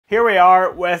Here we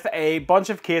are with a bunch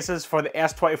of cases for the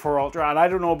S24 Ultra, and I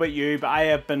don't know about you, but I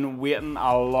have been waiting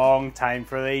a long time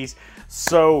for these.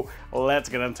 So let's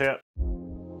get into it.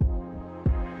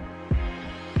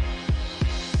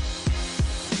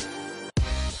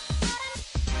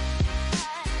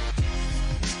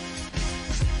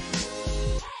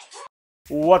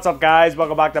 What's up guys,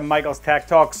 welcome back to Michael's Tech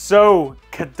Talk. So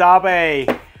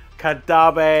Caudabe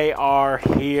are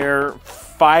here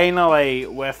finally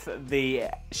with the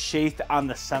sheath and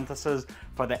the synthesis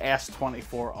for the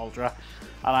S24 Ultra,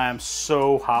 and I am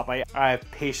so happy. I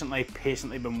have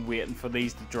patiently been waiting for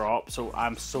these to drop, so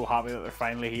I'm so happy that they're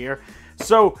finally here.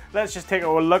 So let's just take a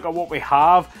look at what we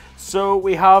have. So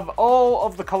we have all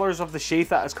of the colors of the sheath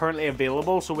that is currently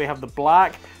available. So we have the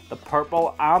black, the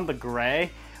purple and the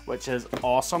grey, which is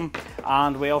awesome,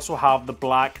 and we also have the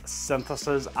black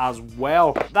synthesis as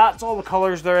well. That's all the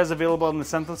colors there is available in the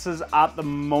synthesis at the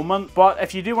moment, but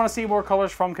if you do want to see more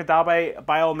colors from Caudabe,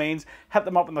 by all means hit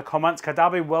them up in the comments.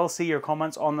 Caudabe will see your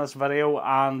comments on this video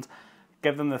and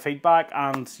give them the feedback,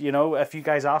 and you know, if you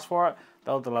guys ask for it,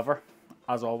 they'll deliver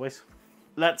as always.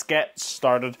 Let's get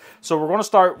started. So we're going to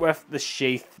start with the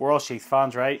sheath. We're all sheath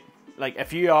fans, right? Like,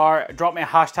 if you are, drop me a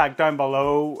hashtag down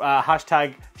below,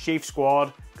 hashtag Sheath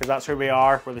Squad, because that's who we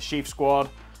are. We're the Sheath Squad,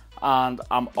 and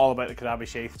I'm all about the Caudabe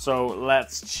Sheath. So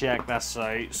let's check this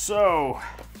out. So,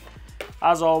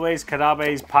 as always,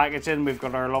 Caudabe's packaging. We've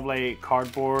got our lovely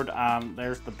cardboard, and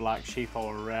there's the black sheath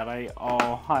already.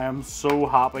 Oh, I am so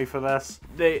happy for this.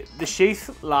 The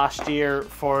sheath last year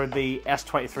for the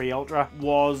S23 Ultra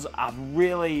was a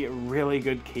really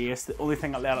good case. The only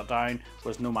thing that let it down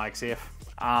was no MagSafe.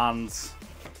 And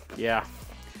yeah,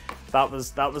 that was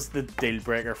the deal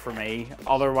breaker for me.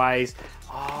 Otherwise,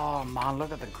 oh man,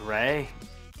 look at the grey.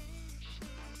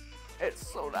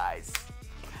 It's so nice.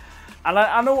 And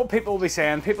I know what people will be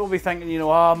saying. People will be thinking, you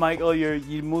know, oh Michael,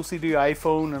 you mostly do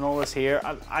iPhone and all this here.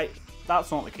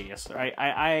 That's not the case, right?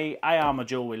 I am a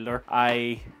dual wielder.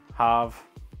 I have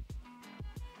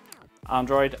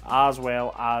Android as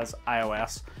well as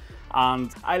iOS.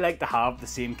 And I like to have the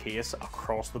same case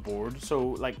across the board.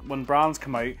 So like when brands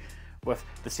come out with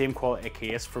the same quality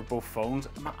case for both phones,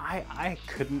 I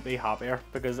couldn't be happier,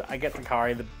 because I get to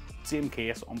carry the same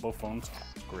case on both phones.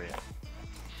 It's great.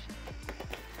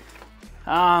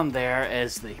 And there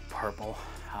is the purple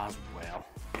as well,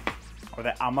 or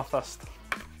the amethyst.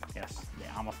 Yes, the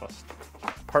amethyst.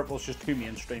 Purple's just too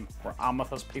mainstream. We're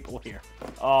amethyst people here.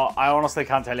 I honestly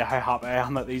can't tell you how happy I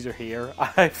am that these are here.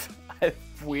 I've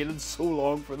waited so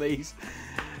long for these.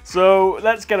 So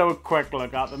let's get a quick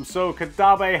look at them. So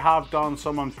Caudabe have done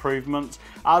some improvements.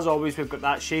 As always, we've got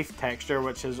that sheath texture,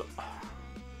 which is,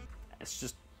 it's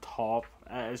just top.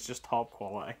 It's just top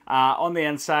quality. On the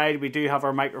inside, we do have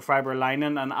our microfiber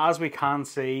lining, and as we can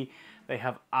see, they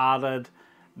have added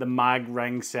the mag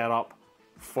ring setup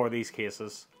for these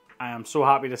cases. I am so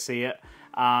happy to see it,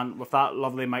 and with that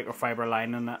lovely microfiber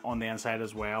lining on the inside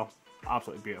as well.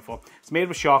 Absolutely beautiful. It's made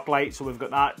with shock light, so we've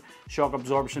got that shock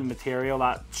absorption material,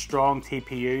 that strong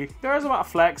TPU. There is a bit of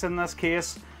flex in this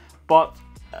case, but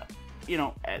you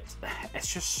know,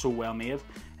 it's just so well made.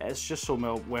 It's just so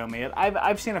well made.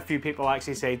 I've seen a few people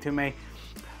actually say to me,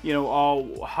 you know,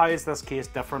 oh, how is this case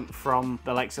different from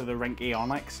the likes of the Rinky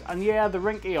Onyx? And yeah, the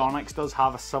Rinky Onyx does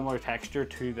have a similar texture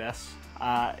to this.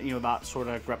 You know, that sort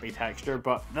of grippy texture,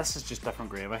 but this is just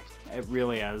different gravy. It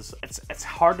really is. It's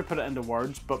hard to put it into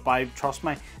words, but trust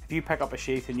me, if you pick up a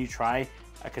sheath and you try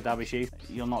a Caudabe sheath,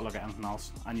 you'll not look at anything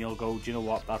else, and you'll go, do you know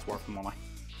what, that's worth the money.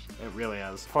 It really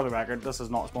is. For the record, this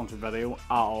is not a sponsored video at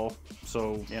all,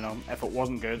 so you know, if it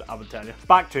wasn't good, I would tell you.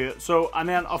 Back to it. So, and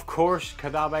then of course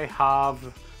Caudabe have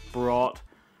brought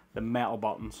the metal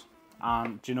buttons,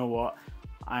 and do you know what,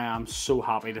 I am so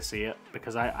happy to see it,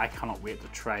 because I cannot wait to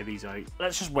try these out.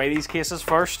 Let's just weigh these cases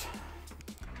first.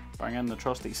 Bring in the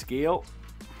trusty scale.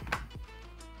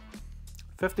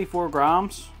 54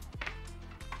 grams.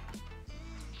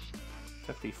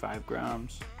 55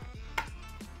 grams.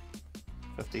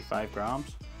 55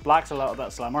 grams. Black's a little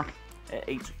bit slimmer.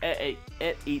 It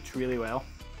eats really well.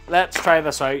 Let's try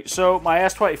this out. So my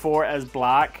S24 is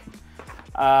black.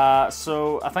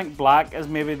 So I think black is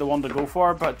maybe the one to go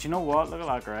for, but you know what? Look at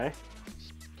that grey.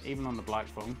 Even on the black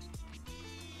phone.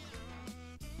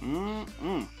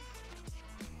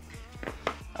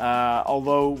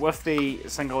 Although with the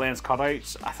single lens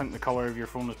cutouts, I think the colour of your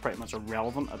phone is pretty much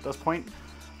irrelevant at this point,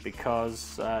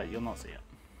 because you'll not see it.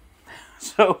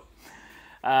 So,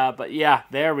 but yeah,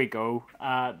 there we go.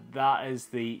 That is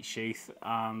the sheath,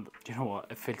 and do you know what?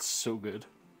 It feels so good.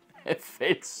 It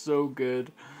fits so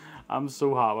good. I'm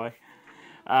so happy.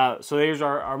 So there's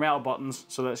our metal buttons.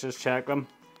 So let's just check them.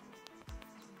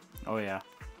 Oh yeah.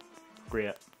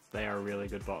 great. They are really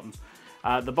good buttons.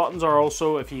 The buttons are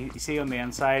also, if you see on the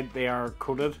inside, they are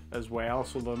coated as well,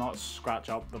 so they'll not scratch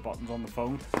up the buttons on the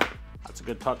phone. That's a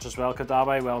good touch as well,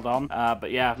 Caudabe, well done.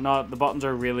 But yeah, no, the buttons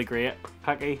are really great.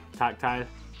 Clicky, tactile,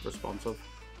 responsive.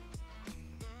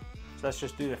 So let's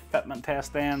just do the fitment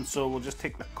test then. So we'll just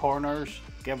take the corners,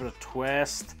 give it a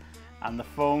twist, and the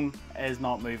phone is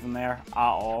not moving there at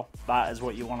all. That is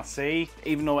what you want to see.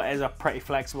 Even though it is a pretty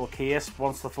flexible case,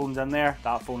 once the phone's in there,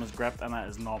 that phone is gripped and it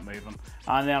is not moving.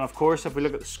 And then of course, if we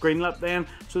look at the screen lip then,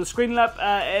 so the screen lip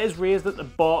is raised at the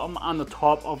bottom and the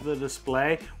top of the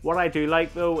display. What I do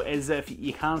like though is if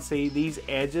you can see, these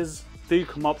edges do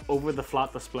come up over the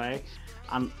flat display,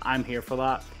 and I'm here for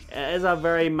that. It is a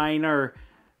very minor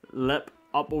lip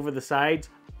up over the sides,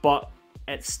 but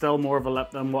it's still more of a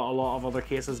lip than what a lot of other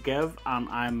cases give, and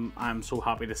I'm so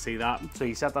happy to see that. So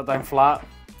you set that down flat,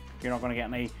 you're not going to get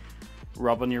any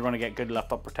rubbing, you're going to get good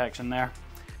lift up protection there.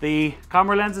 The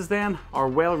camera lenses then are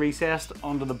well recessed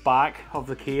onto the back of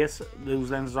the case.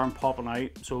 Those lenses aren't popping out,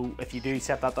 so if you do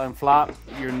set that down flat,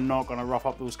 you're not going to rough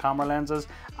up those camera lenses,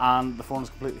 and the phone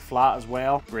is completely flat as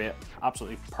well. Great,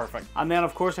 absolutely perfect. And then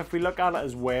of course, if we look at it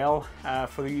as well,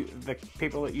 for the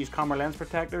people that use camera lens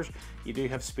protectors, you do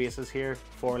have spaces here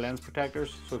for lens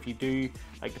protectors. So if you do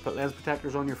like to put lens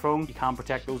protectors on your phone, you can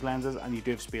protect those lenses, and you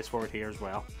do have space for it here as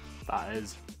well. That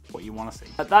is what you want to see.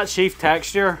 That sheath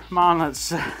texture, man,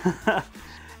 it's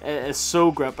it's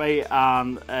so grippy,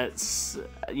 and it's,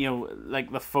 you know,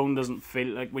 like the phone doesn't feel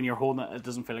like, when you're holding it, it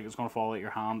doesn't feel like it's going to fall out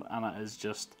your hand, and it is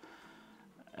just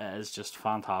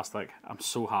fantastic. I'm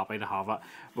so happy to have it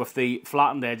with the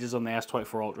flattened edges on the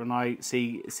S24 Ultra now.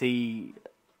 See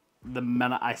the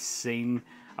minute I seen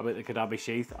about the Caudabe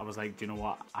Sheath, I was like, do you know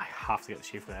what, I have to get the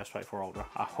sheath for the S24 Ultra.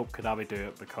 I hope Caudabe do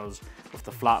it, because with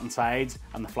the flattened sides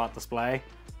and the flat display,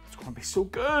 it's going to be so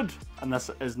good, and this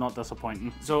is not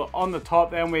disappointing. So on the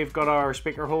top then, we've got our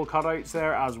speaker hole cutouts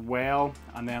there as well,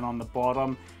 and then on the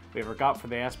bottom we have our gap for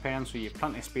the S Pen, so you have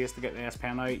plenty of space to get the S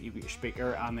Pen out. You've got your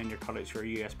speaker, and then your cutouts for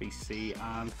your USB-C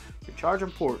and your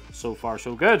charging port. So far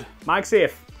so good.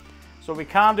 MagSafe. So we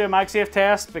can do a MagSafe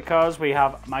test because we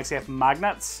have MagSafe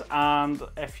magnets, and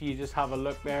if you just have a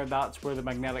look there, that's where the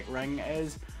magnetic ring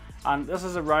is. And this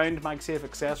is a round MagSafe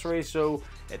accessory, so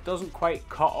it doesn't quite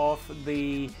cut off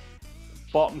the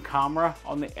bottom camera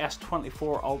on the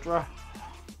S24 Ultra.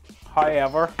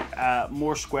 However,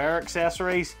 more square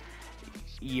accessories,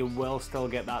 you will still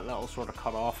get that little sort of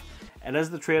cut off. It is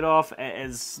the trade-off. It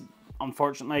is,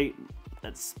 unfortunately,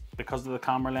 it's because of the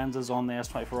camera lenses on the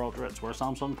S24 Ultra, it's where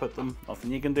Samsung put them.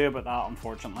 Nothing you can do about that,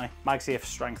 unfortunately. MagSafe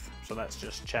strength, so let's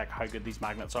just check how good these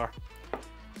magnets are.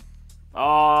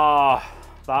 Oh,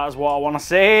 that is what I want to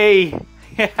see.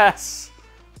 Yes.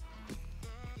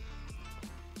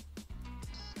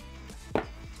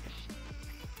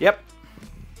 Yep,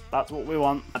 that's what we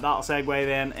want. That'll segue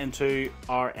then into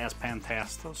our S Pen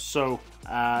test. So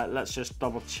let's just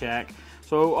double check.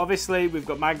 So obviously we've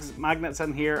got magnets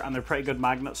in here, and they're pretty good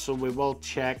magnets, so we will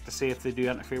check to see if they do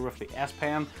interfere with the S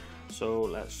Pen. So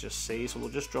let's just see. So we'll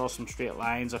just draw some straight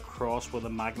lines across where the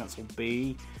magnets will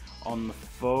be on the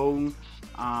phone,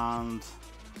 and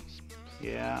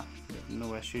yeah, we have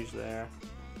no issues there.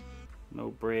 No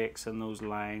breaks in those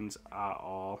lines at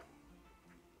all.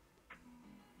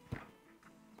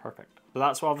 Perfect. So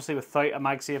that's obviously without a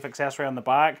MagSafe accessory on the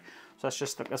back. So let's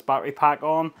just stick this battery pack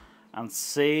on and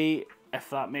see if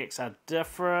that makes a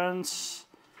difference.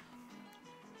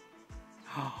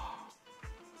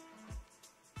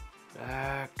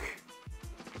 Look.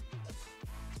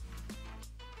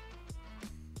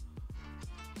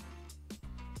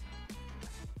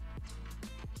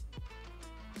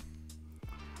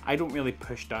 I don't really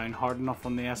push down hard enough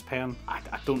on the S Pen. I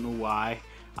don't know why.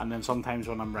 And then sometimes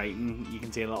when I'm writing, you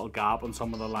can see a little gap on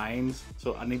some of the lines.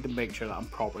 So I need to make sure that I'm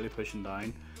properly pushing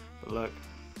down. But look.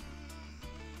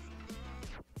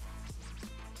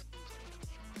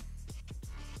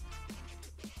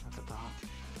 Look at that.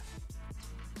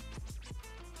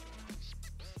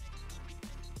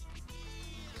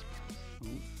 Oh,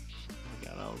 we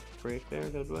got a little break there,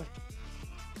 did we?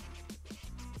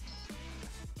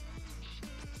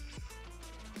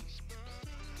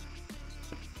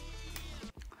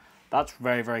 That's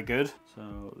very, very good.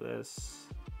 So this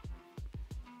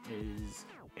is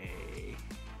a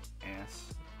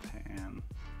S Pen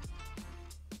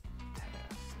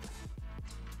test.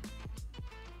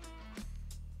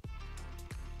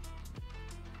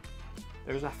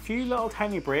 There's a few little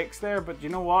tiny breaks there, but you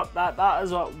know what? That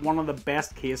is one of the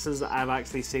best cases that I've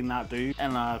actually seen that do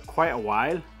in quite a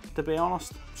while, to be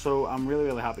honest. So I'm really,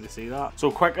 really happy to see that. So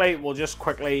quickly, we'll just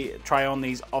quickly try on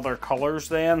these other colors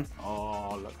then.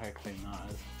 Oh, look how clean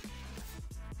that is.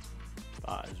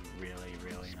 That is really,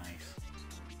 really nice.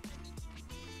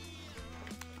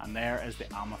 And there is the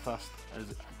amethyst. Do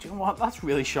you know what? That's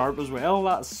really sharp as well.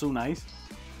 That's so nice.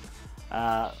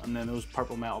 And then those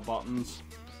purple metal buttons.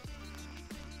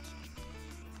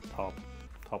 Top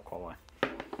quality.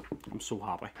 I'm so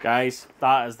happy. Guys,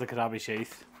 that is the Caudabe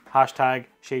Sheath. Hashtag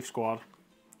Sheath Squad.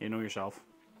 You know yourself.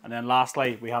 And then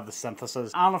lastly, we have the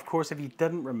Synthesis. And of course, if you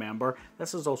didn't remember,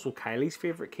 this is also Kylie's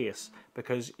favourite case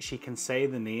because she can say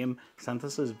the name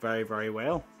Synthesis very, very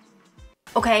well.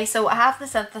 Okay, so I have the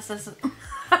Synthesis.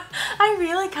 I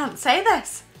really can't say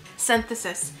this.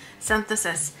 Synthesis,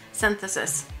 synthesis,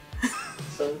 synthesis.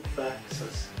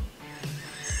 Synthesis.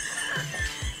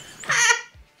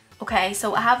 Okay,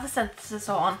 so I have the Synthesis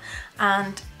on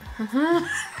and...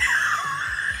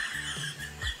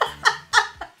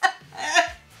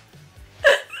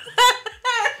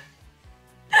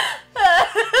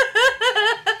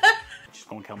 She's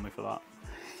gonna kill me for that.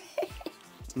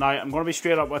 Now, I'm going to be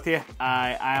straight up with you.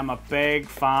 I am a big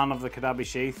fan of the Caudabe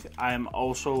Sheath. I am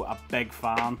also a big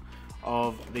fan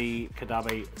of the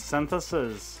Caudabe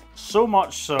Synthesis. So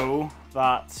much so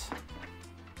that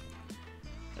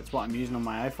it's what I'm using on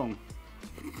my iPhone.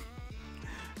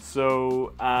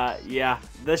 So, yeah,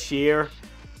 this year,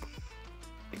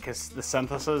 because the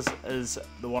Synthesis is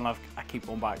the one I keep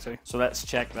going back to. So let's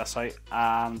check this out.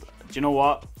 And do you know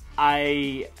what?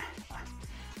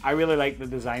 I really like the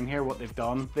design here, what they've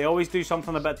done. They always do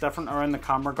something a bit different around the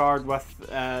camera guard with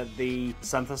the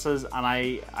Synthesis, and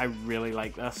I really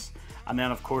like this. And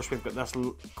then of course we've got this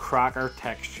cracker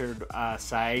textured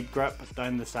side grip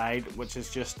down the side, which is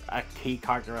just a key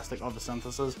characteristic of the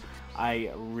Synthesis.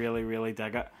 I really, really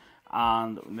dig it.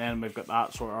 And then we've got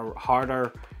that sort of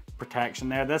harder protection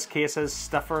there. This case is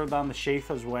stiffer than the Sheath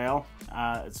as well.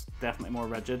 It's definitely more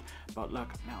rigid, but look,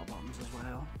 metal buttons as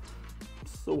well.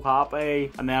 So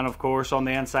happy. And then of course on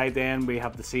the inside then we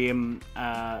have the same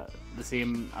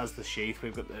as the Sheath.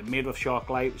 We've got the made with shock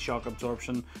light, shock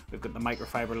absorption. We've got the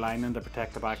microfiber lining to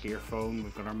protect the back of your phone.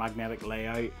 We've got our magnetic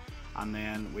layout, and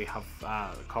then we have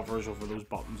covers over those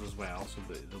buttons as well, so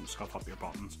that they don't scuff up your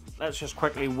buttons. Let's just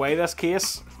quickly weigh this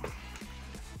case.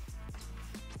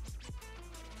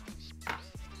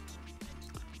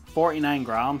 49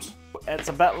 grams. It's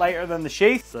a bit lighter than the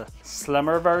Sheath, it's a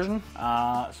slimmer version.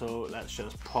 So let's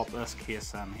just pop this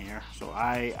case in here. So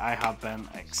I have been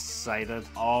excited.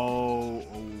 Oh,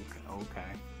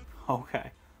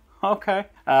 okay.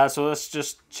 So let's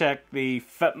just check the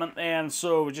fitment then.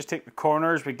 So we just take the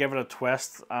corners, we give it a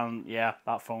twist, and yeah,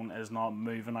 that phone is not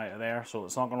moving out of there. So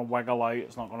it's not going to wiggle out,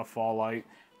 it's not going to fall out.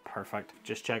 Perfect.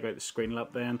 Just check out the screen lip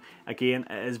then. Again,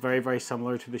 it is very, very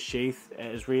similar to the Sheath.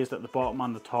 It is raised at the bottom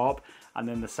and the top, and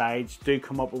then the sides do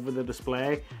come up over the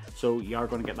display, so you are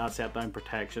going to get that set down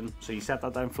protection. So you set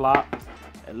that down flat,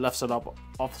 it lifts it up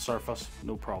off the surface,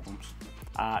 no problems.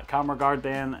 Camera guard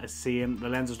then is same, the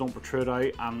lenses don't protrude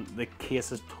out, and the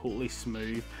case is totally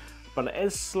smooth, but it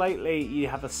is slightly, you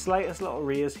have the slightest little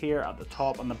raise here at the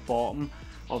top and the bottom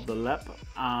of the lip,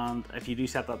 and if you do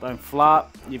set that down flat,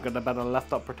 you've got a bit of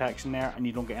lift up protection there, and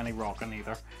you don't get any rocking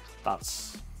either.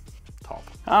 That's top.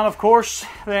 And of course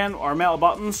then our metal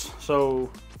buttons, so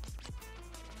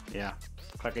yeah,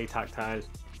 clicky, tactile,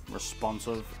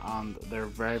 responsive, and they're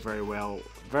very, very well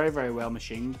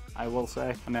machined, I will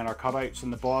say. And then our cutouts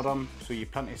in the bottom, so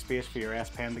you've plenty of space for your S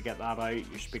Pen to get that out,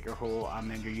 your speaker hole, and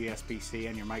then your USB-C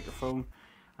and your microphone.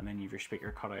 And then you have your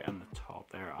speaker cut out in the top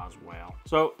there as well.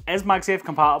 So is MagSafe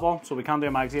compatible? So we can do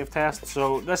a MagSafe test.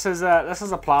 So this is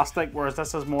a plastic, whereas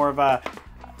this is more of a,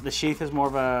 the Sheath is more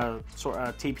of a sort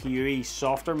of TPU-y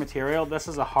softer material. This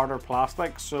is a harder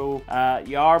plastic, so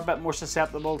you are a bit more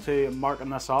susceptible to marking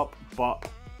this up, but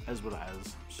is what it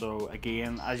is. So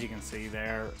again, as you can see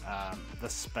there,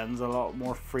 this spins a lot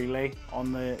more freely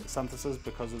on the Synthesis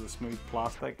because of the smooth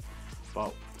plastic,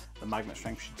 but the magnet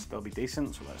strength should still be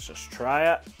decent, so let's just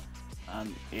try it.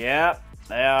 And yeah,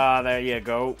 there you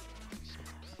go.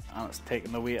 And it's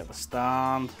taking the weight of the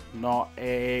stand, not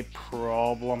a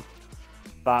problem.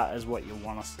 That is what you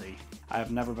want to see. I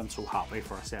have never been so happy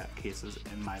for a set of cases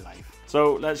in my life.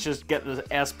 So let's just get the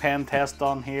S Pen test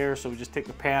done here. So we just take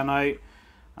the pen out,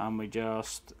 and we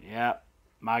just, yeah,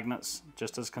 magnets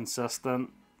just as consistent.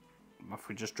 If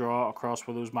we just draw across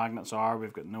where those magnets are,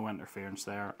 we've got no interference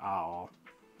there at all.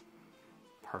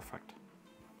 Perfect.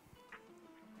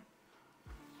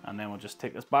 And then we'll just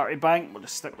take this battery bank, we'll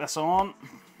just stick this on.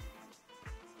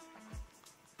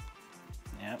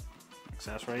 Yep,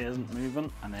 accessory isn't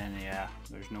moving, and then yeah,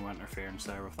 there's no interference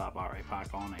there with that battery pack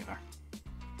on either.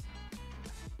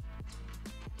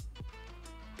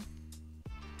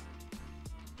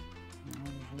 There's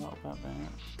a little bit there.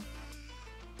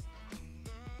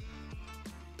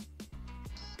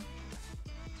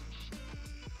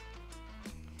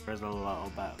 There's a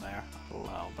little bit there, a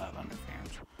little bit of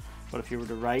interference. But if you were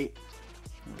to write,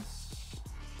 this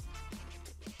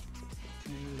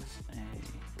is a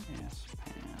S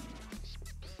Pen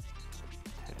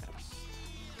test.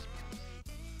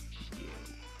 Yeah.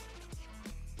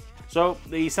 So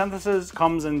the synthesis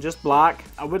comes in just black.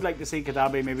 I would like to see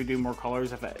Caudabe maybe do more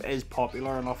colors if it is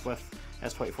popular enough with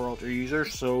S24 Ultra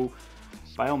users. So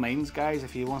by all means, guys,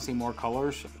 if you want to see more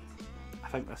colors, I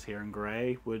think this here in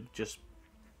grey would just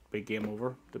be game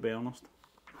over, to be honest.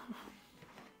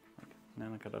 And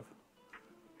then I could have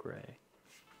grey.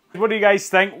 What do you guys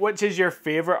think? Which is your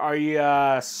favourite? Are you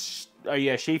a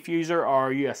sheath user or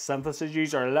are you a synthesis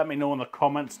user? Let me know in the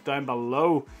comments down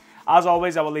below. As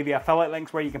always, I will leave you affiliate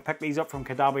links where you can pick these up from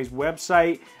Caudabe's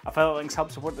website. Affiliate links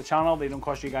help support the channel. They don't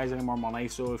cost you guys any more money.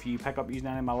 So if you pick up using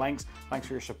any of my links, thanks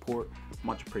for your support.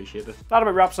 Much appreciated. That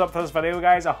about wraps up for this video,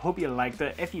 guys. I hope you liked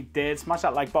it. If you did, smash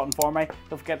that like button for me.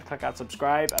 Don't forget to click that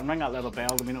subscribe and ring that little bell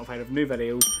to be notified of new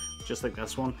videos just like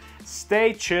this one.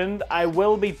 Stay tuned. I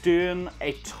will be doing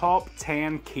a top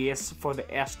 10 case for the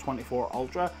S24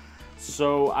 Ultra.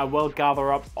 So I will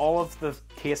gather up all of the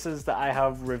cases that I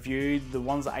have reviewed, the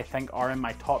ones that I think are in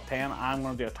my top 10. I'm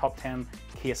going to do a top 10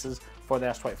 cases for the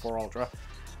S24 Ultra.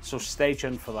 So stay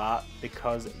tuned for that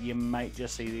because you might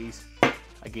just see these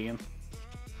again.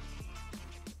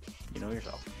 You know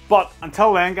yourself. But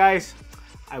until then, guys,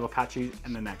 I will catch you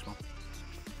in the next one.